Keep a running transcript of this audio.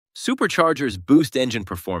Superchargers boost engine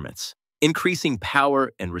performance, increasing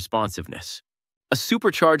power and responsiveness. A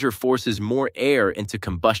supercharger forces more air into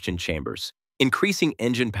combustion chambers, increasing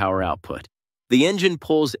engine power output. The engine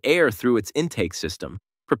pulls air through its intake system,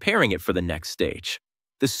 preparing it for the next stage.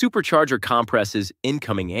 The supercharger compresses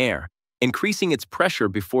incoming air, increasing its pressure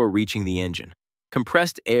before reaching the engine.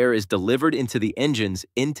 Compressed air is delivered into the engine's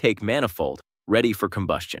intake manifold, ready for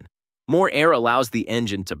combustion. More air allows the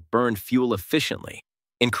engine to burn fuel efficiently,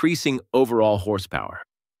 increasing overall horsepower.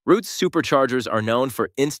 Roots superchargers are known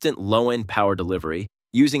for instant low-end power delivery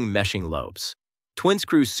using meshing lobes.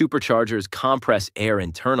 Twin-screw superchargers compress air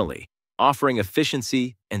internally, offering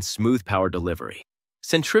efficiency and smooth power delivery.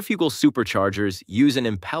 Centrifugal superchargers use an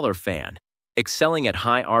impeller fan, excelling at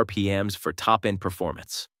high RPMs for top-end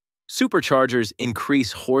performance. Superchargers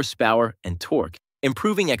increase horsepower and torque,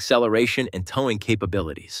 improving acceleration and towing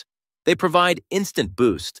capabilities. They provide instant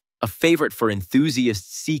boost, a favorite for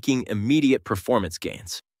enthusiasts seeking immediate performance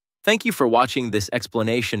gains. Thank you for watching this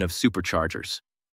explanation of superchargers.